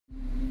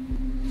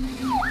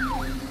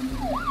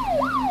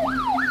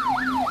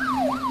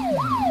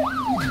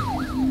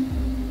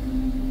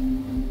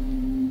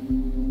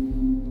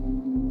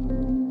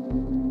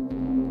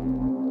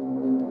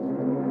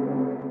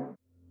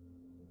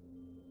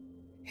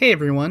Hey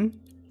everyone!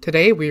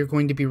 Today we are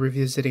going to be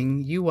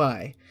revisiting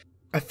UI.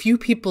 A few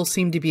people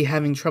seem to be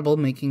having trouble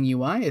making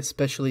UI,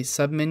 especially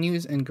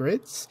submenus and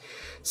grids.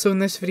 So in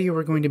this video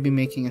we're going to be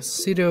making a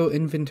pseudo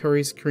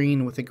inventory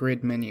screen with a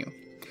grid menu.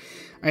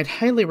 I'd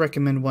highly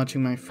recommend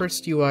watching my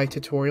first UI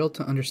tutorial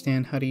to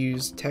understand how to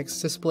use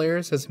text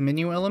displayers as a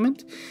menu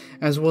element,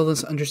 as well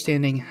as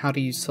understanding how to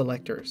use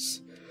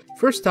selectors.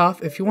 First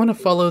off, if you want to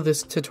follow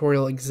this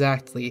tutorial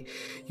exactly,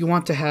 you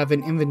want to have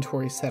an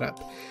inventory setup.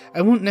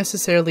 I won't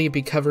necessarily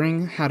be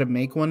covering how to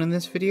make one in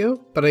this video,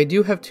 but I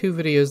do have two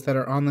videos that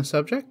are on the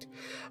subject.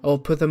 I will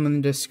put them in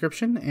the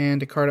description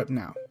and a card up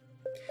now.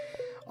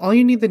 All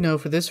you need to know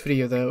for this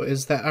video though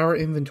is that our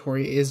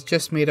inventory is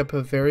just made up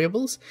of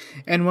variables,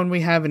 and when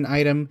we have an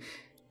item,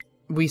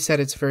 we set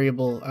its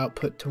variable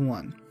output to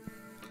 1.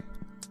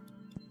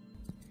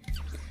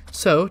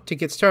 So, to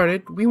get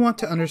started, we want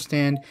to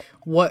understand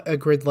what a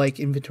grid-like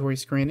inventory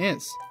screen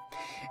is.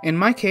 In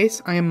my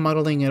case, I am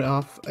modeling it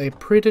off a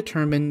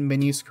predetermined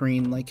menu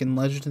screen like in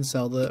Legend of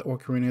Zelda or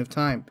Ocarina of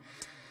Time.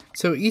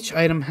 So each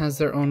item has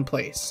their own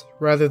place,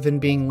 rather than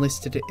being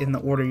listed in the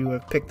order you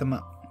have picked them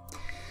up.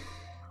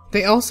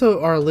 They also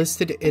are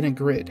listed in a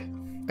grid.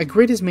 A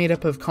grid is made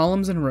up of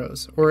columns and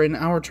rows, or in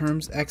our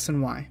terms, X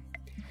and Y.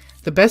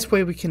 The best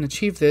way we can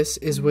achieve this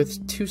is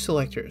with two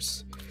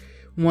selectors.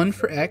 One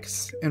for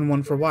X and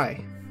one for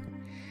Y.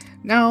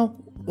 Now,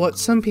 what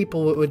some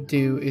people would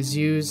do is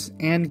use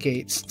AND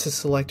gates to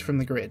select from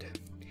the grid.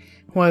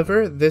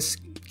 However, this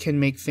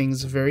can make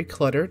things very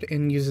cluttered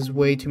and uses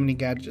way too many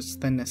gadgets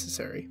than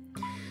necessary.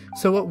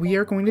 So what we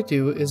are going to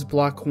do is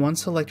block one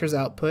selector's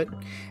output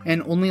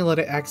and only let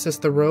it access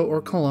the row or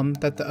column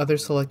that the other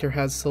selector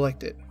has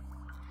selected.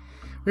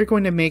 We're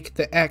going to make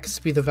the X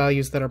be the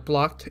values that are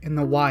blocked and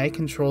the Y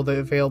control the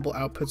available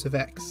outputs of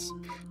X.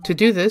 To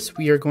do this,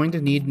 we are going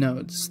to need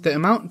nodes. The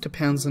amount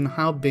depends on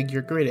how big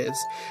your grid is,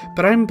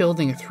 but I'm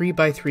building a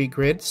 3x3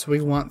 grid, so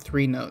we want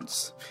 3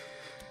 nodes.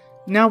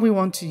 Now we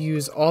want to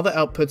use all the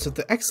outputs of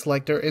the X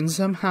selector and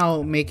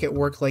somehow make it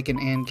work like an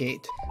AND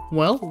gate.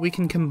 Well, we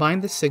can combine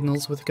the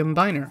signals with a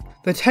combiner.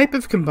 The type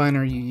of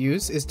combiner you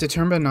use is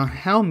determined on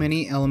how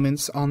many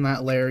elements on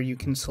that layer you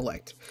can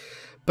select.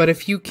 But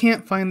if you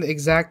can't find the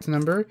exact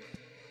number,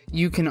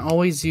 you can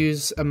always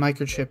use a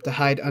microchip to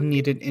hide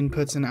unneeded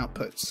inputs and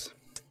outputs.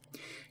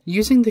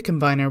 Using the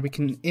combiner, we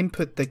can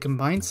input the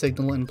combined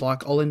signal and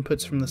block all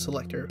inputs from the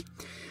selector.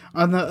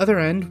 On the other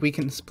end, we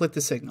can split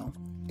the signal.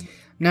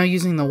 Now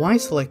using the Y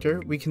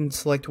selector, we can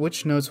select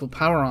which nodes will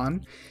power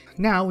on.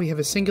 Now we have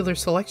a singular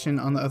selection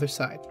on the other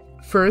side.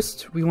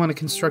 First, we want a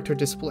constructor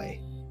display,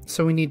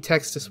 so we need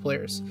text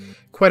displayers,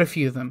 quite a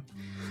few of them.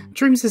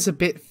 Dreams is a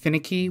bit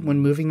finicky when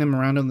moving them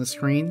around on the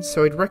screen,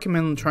 so I'd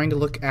recommend trying to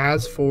look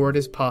as forward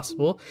as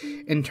possible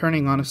and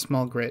turning on a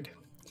small grid.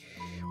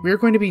 We're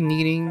going to be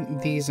needing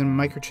these in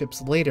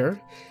microchips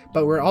later,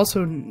 but we're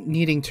also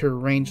needing to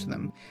arrange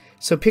them.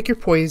 So pick your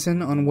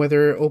poison on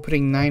whether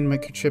opening 9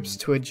 microchips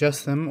to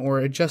adjust them or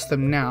adjust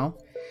them now,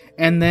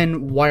 and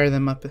then wire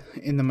them up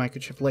in the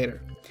microchip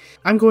later.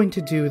 I'm going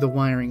to do the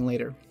wiring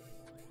later.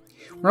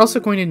 We're also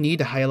going to need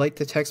to highlight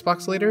the text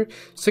box later,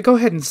 so go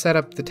ahead and set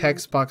up the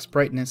text box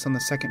brightness on the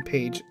second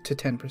page to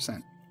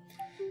 10%.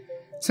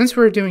 Since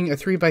we're doing a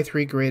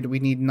 3x3 grid, we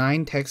need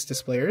 9 text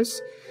displayers.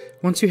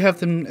 Once you have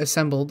them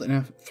assembled in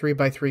a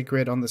 3x3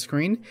 grid on the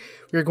screen,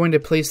 we're going to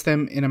place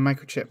them in a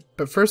microchip.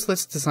 But first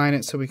let's design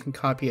it so we can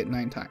copy it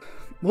 9 times.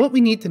 What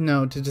we need to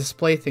know to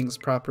display things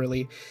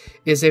properly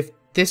is if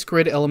this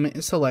grid element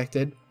is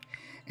selected,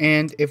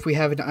 and if we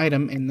have an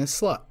item in this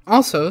slot.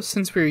 Also,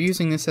 since we're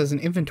using this as an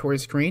inventory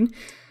screen,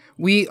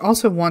 we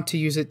also want to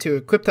use it to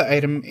equip the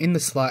item in the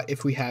slot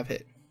if we have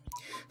it.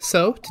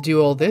 So, to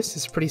do all this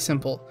is pretty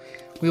simple.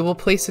 We will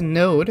place a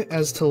node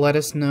as to let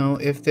us know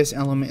if this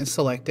element is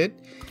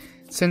selected.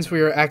 Since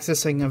we are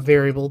accessing a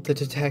variable to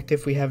detect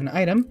if we have an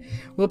item,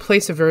 we'll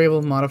place a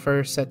variable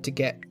modifier set to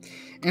get.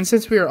 And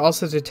since we are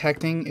also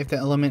detecting if the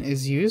element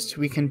is used,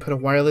 we can put a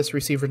wireless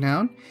receiver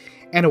down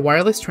and a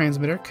wireless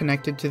transmitter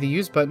connected to the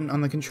use button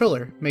on the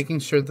controller, making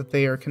sure that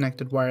they are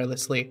connected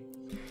wirelessly.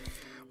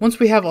 Once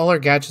we have all our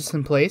gadgets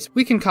in place,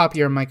 we can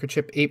copy our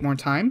microchip 8 more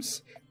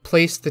times,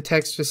 place the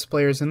text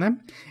displayers in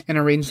them, and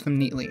arrange them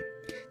neatly.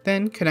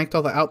 Then connect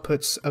all the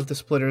outputs of the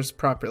splitters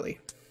properly.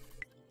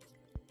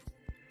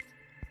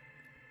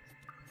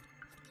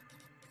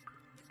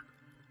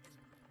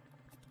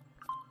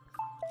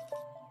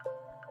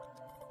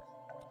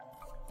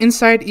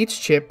 Inside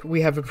each chip,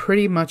 we have a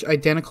pretty much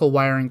identical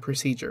wiring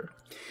procedure.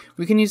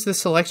 We can use the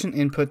selection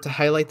input to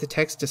highlight the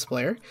text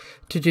displayer.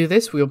 To do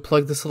this, we will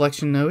plug the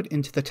selection node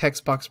into the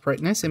text box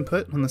brightness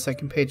input on the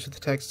second page of the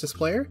text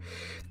displayer.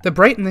 The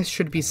brightness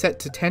should be set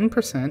to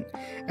 10%,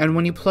 and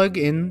when you plug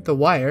in the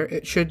wire,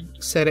 it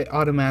should set it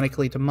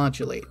automatically to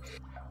modulate,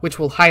 which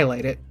will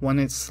highlight it when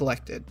it's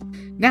selected.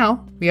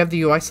 Now, we have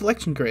the UI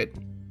selection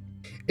grid.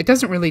 It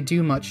doesn't really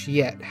do much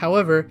yet,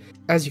 however,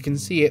 as you can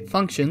see, it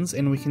functions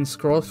and we can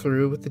scroll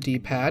through with the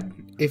D-pad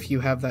if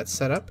you have that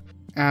set up,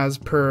 as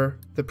per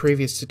the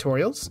previous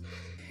tutorials.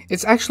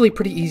 It's actually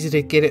pretty easy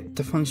to get it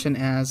to function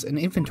as an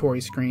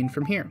inventory screen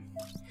from here.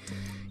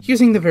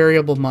 Using the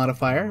variable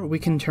modifier, we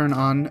can turn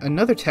on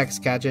another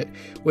text gadget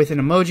with an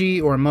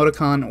emoji or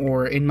emoticon,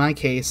 or in my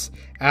case,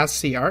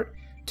 ASCII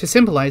to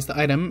symbolize the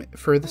item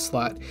for the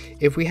slot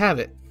if we have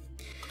it.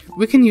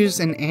 We can use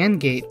an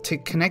AND gate to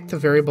connect the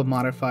variable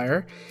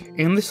modifier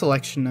and the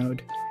selection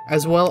node,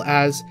 as well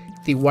as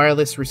the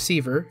wireless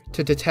receiver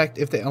to detect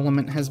if the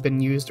element has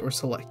been used or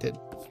selected.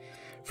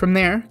 From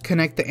there,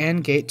 connect the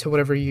AND gate to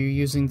whatever you're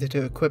using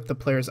to equip the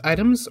player's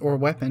items or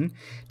weapon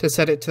to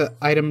set it to the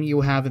item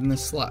you have in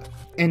this slot.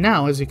 And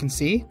now, as you can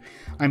see,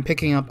 I'm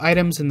picking up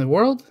items in the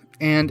world,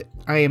 and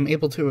I am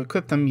able to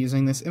equip them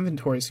using this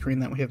inventory screen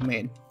that we have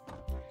made.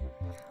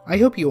 I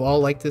hope you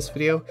all liked this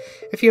video.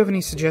 If you have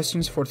any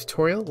suggestions for a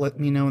tutorial, let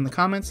me know in the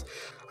comments.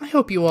 I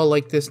hope you all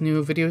like this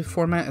new video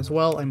format as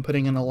well. I'm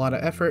putting in a lot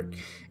of effort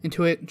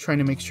into it, trying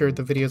to make sure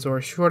the videos are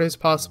as short as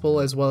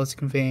possible, as well as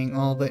conveying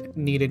all the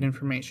needed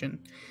information.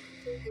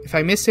 If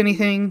I missed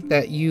anything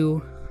that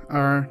you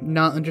are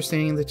not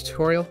understanding in the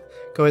tutorial,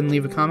 go ahead and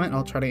leave a comment.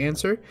 I'll try to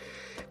answer.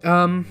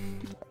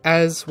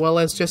 As well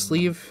as just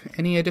leave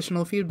any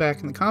additional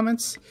feedback in the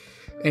comments.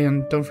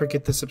 And don't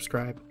forget to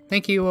subscribe.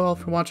 Thank you all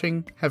for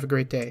watching. Have a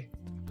great day.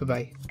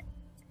 Bye-bye.